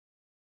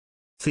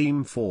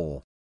Theme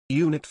 4.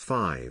 Unit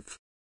 5.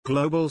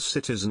 Global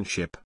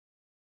Citizenship.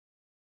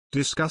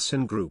 Discuss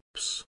in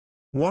groups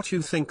what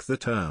you think the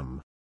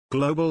term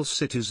global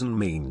citizen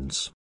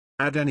means.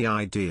 Add any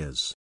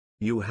ideas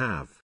you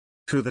have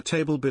to the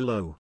table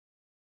below.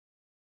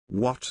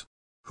 What,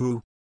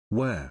 who,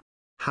 where,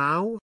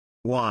 how,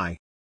 why.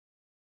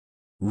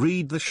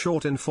 Read the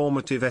short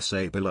informative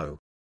essay below.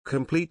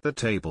 Complete the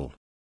table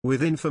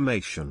with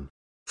information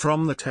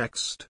from the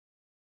text.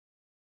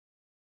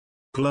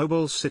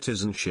 Global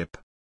citizenship.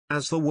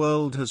 As the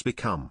world has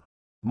become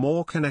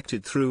more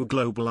connected through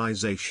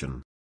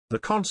globalization, the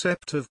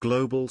concept of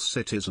global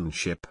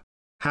citizenship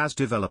has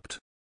developed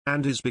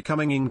and is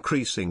becoming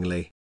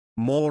increasingly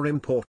more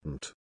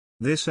important.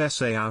 This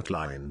essay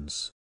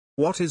outlines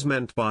what is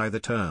meant by the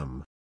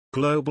term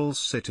global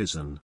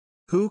citizen,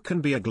 who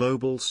can be a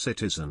global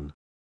citizen,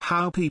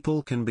 how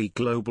people can be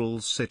global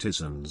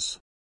citizens,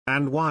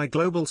 and why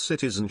global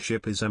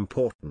citizenship is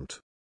important.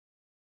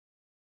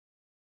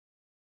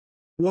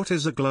 What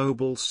is a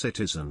global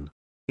citizen?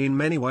 In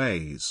many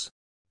ways,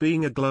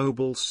 being a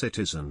global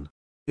citizen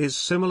is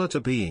similar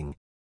to being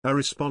a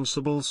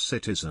responsible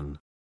citizen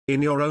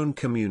in your own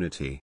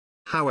community.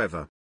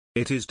 However,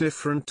 it is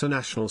different to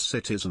national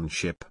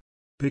citizenship,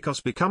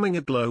 because becoming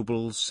a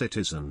global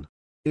citizen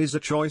is a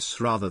choice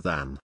rather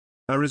than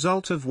a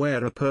result of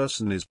where a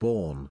person is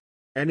born.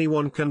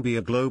 Anyone can be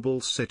a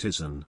global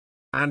citizen,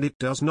 and it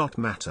does not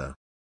matter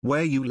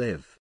where you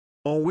live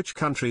or which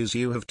countries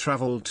you have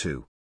traveled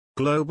to.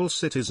 Global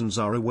citizens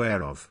are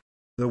aware of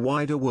the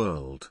wider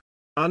world,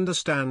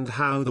 understand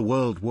how the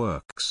world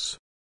works,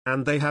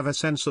 and they have a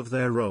sense of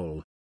their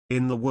role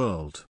in the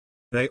world.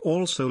 They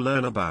also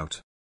learn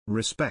about,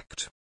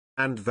 respect,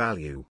 and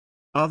value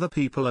other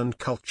people and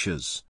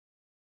cultures.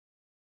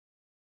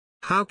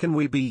 How can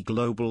we be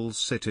global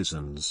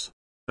citizens?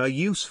 A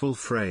useful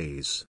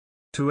phrase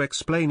to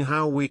explain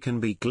how we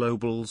can be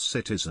global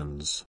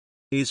citizens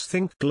is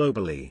think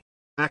globally,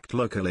 act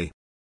locally.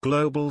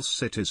 Global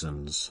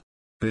citizens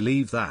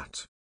believe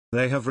that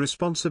they have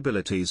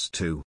responsibilities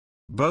to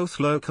both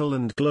local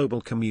and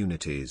global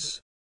communities.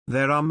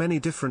 There are many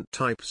different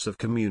types of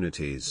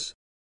communities,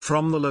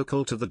 from the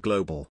local to the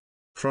global,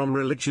 from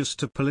religious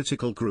to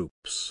political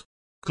groups.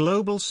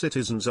 Global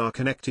citizens are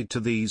connected to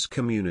these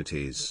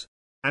communities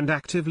and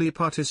actively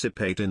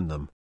participate in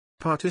them.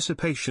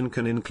 Participation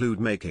can include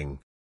making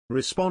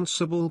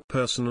responsible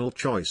personal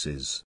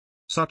choices,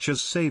 such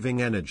as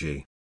saving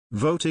energy,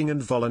 voting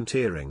and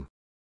volunteering.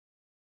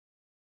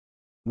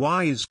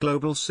 Why is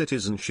global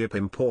citizenship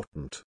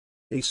important?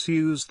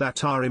 Issues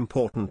that are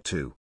important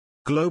to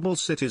global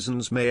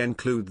citizens may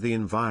include the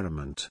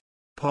environment,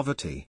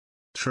 poverty,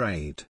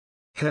 trade,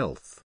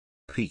 health,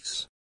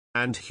 peace,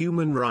 and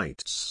human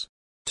rights.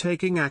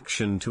 Taking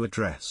action to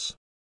address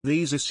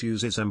these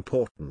issues is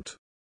important,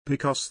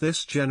 because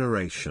this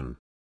generation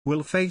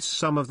will face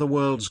some of the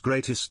world's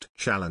greatest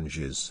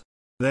challenges.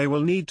 They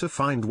will need to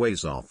find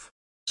ways of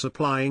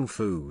supplying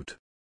food,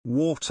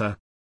 water,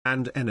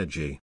 and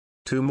energy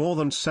to more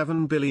than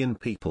 7 billion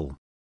people,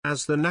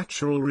 as the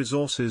natural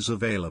resources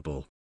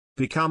available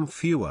become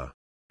fewer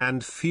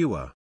and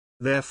fewer.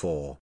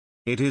 Therefore,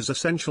 it is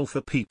essential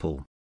for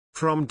people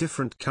from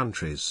different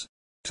countries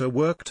to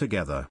work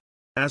together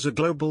as a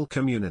global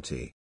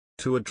community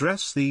to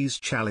address these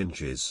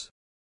challenges.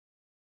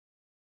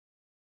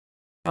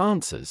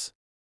 Answers.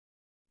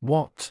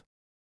 What?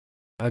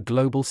 A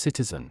global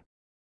citizen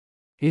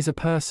is a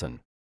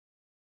person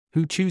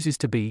who chooses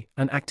to be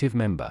an active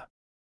member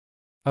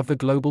of the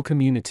global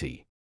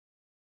community.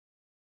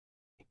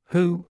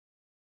 Who?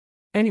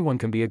 Anyone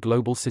can be a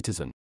global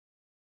citizen.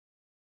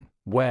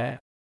 Where?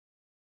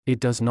 It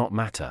does not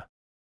matter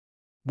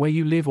where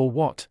you live or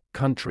what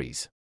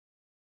countries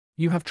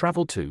you have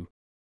traveled to.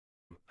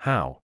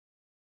 How?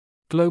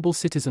 Global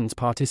citizens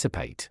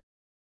participate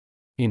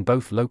in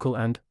both local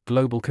and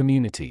global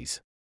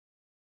communities.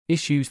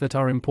 Issues that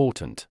are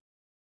important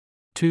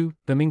to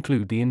them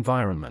include the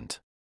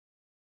environment,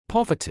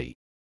 poverty,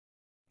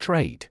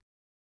 trade,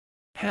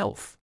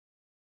 health,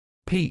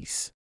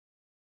 peace,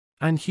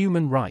 and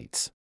human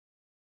rights.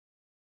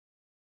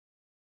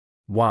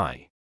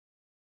 Why?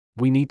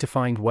 We need to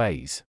find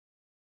ways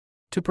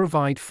to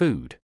provide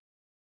food,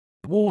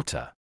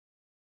 water,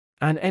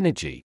 and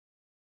energy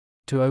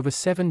to over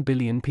 7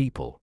 billion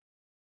people,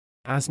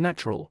 as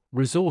natural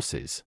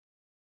resources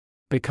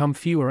become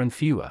fewer and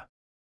fewer.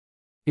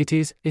 It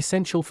is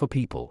essential for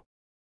people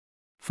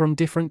from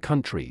different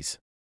countries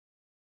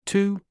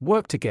to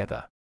work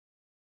together.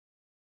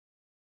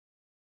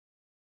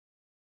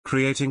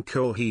 Creating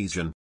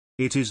cohesion.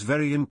 It is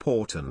very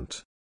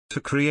important to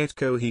create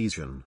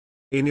cohesion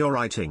in your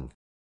writing.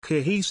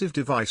 Cohesive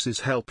devices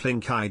help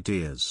link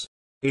ideas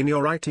in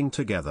your writing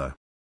together.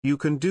 You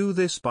can do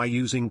this by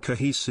using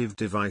cohesive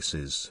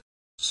devices,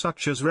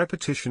 such as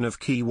repetition of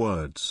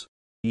keywords,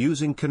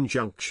 using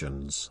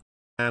conjunctions,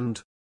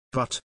 and,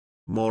 but,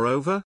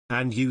 moreover,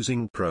 and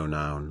using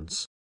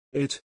pronouns,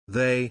 it,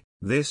 they,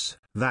 this,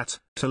 that,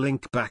 to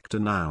link back to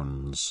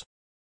nouns.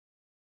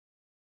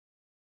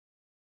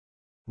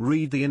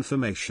 Read the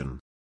information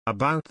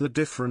about the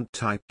different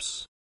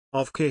types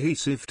of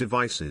cohesive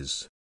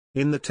devices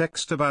in the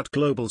text about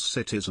global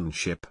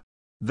citizenship.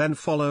 Then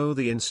follow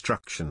the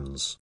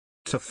instructions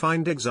to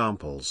find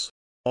examples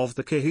of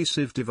the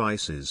cohesive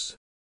devices.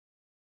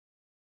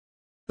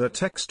 The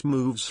text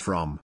moves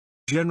from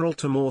general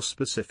to more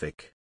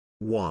specific.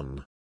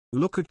 1.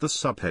 Look at the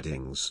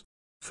subheadings.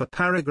 For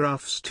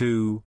paragraphs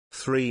 2,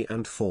 3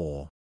 and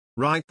 4,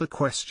 write the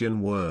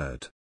question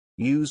word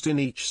used in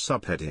each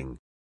subheading.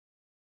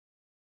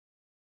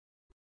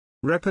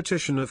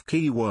 Repetition of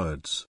key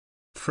words.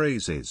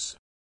 Phrases.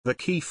 The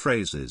key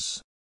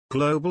phrases: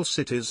 global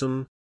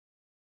citizen,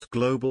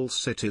 global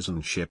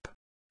citizenship,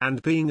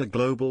 and being a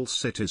global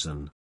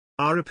citizen,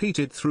 are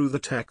repeated through the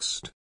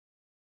text.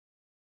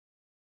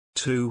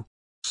 2.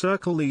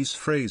 Circle these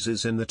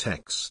phrases in the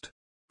text.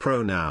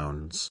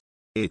 Pronouns: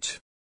 it,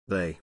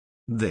 they,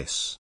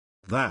 this,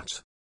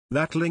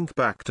 that link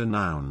back to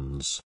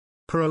nouns.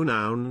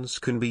 Pronouns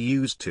can be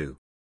used to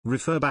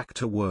refer back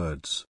to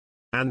words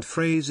and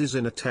phrases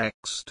in a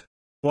text.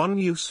 One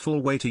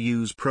useful way to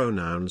use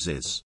pronouns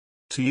is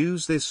to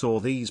use this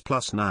or these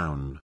plus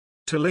noun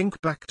to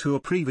link back to a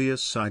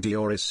previous idea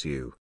or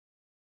issue.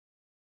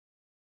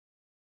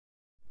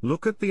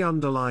 Look at the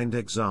underlined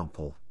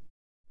example.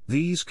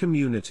 These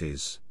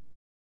communities,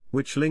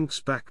 which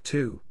links back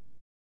to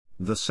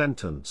the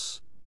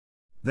sentence.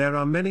 There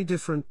are many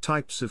different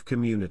types of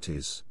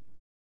communities,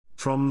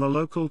 from the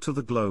local to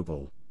the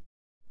global,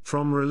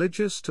 from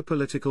religious to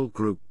political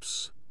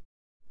groups.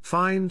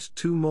 Find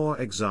 2 more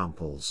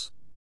examples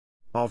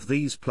of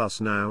these plus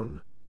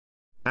noun,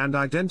 and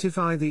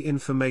identify the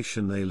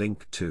information they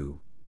link to.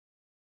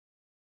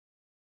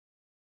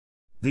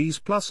 These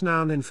plus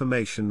noun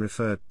information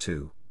referred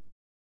to.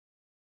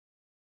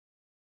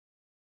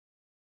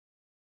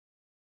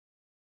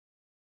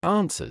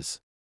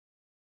 Answers.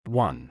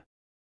 1.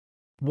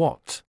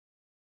 What?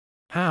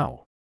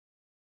 How?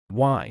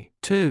 Why?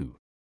 2.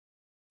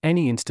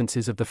 Any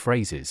instances of the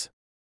phrases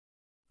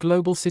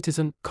global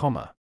citizen,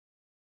 comma,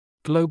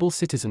 global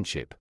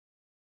citizenship,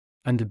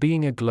 and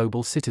being a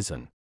global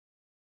citizen.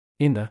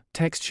 In the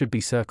text should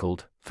be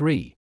circled.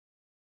 3.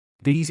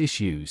 These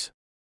issues.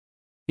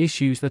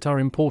 Issues that are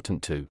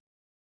important to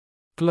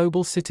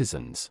global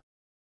citizens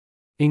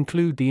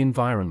include the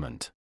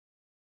environment,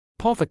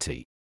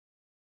 poverty,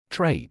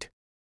 trade,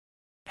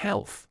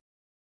 health,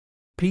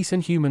 peace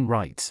and human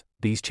rights.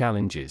 These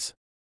challenges.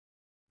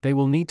 They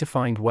will need to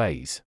find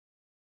ways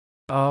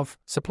of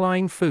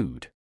supplying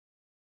food,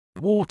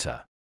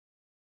 water,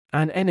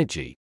 and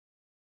energy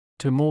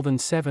to more than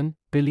 7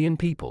 billion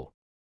people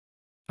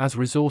as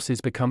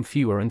resources become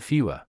fewer and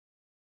fewer.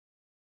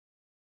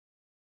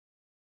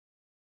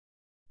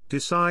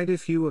 Decide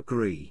if you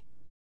agree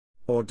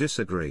or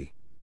disagree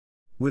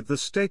with the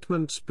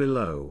statements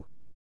below.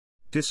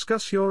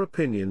 Discuss your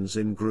opinions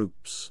in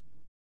groups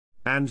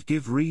and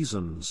give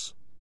reasons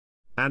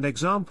and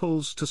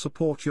examples to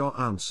support your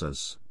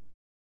answers.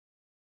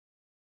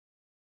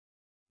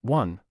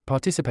 1.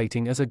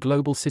 Participating as a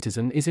global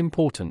citizen is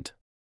important.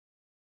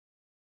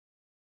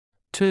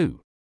 2.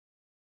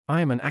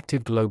 I am an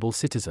active global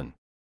citizen.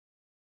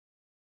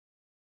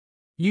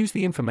 Use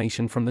the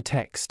information from the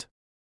text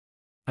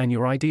and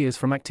your ideas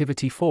from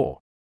Activity 4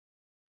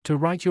 to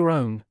write your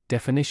own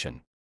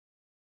definition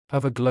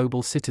of a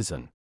global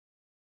citizen.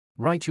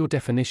 Write your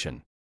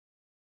definition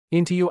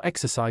into your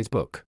exercise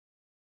book.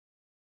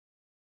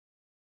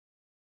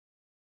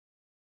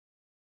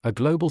 A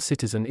global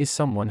citizen is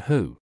someone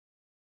who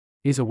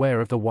is aware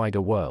of the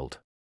wider world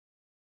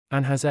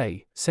and has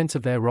a sense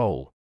of their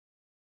role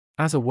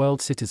as a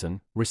world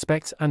citizen,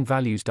 respects and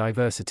values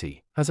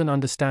diversity, has an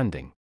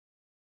understanding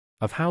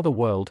of how the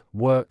world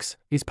works,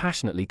 is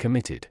passionately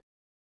committed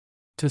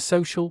to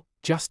social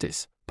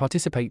justice,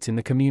 participates in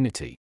the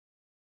community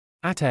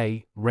at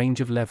a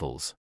range of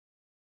levels,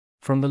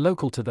 from the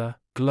local to the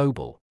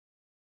global.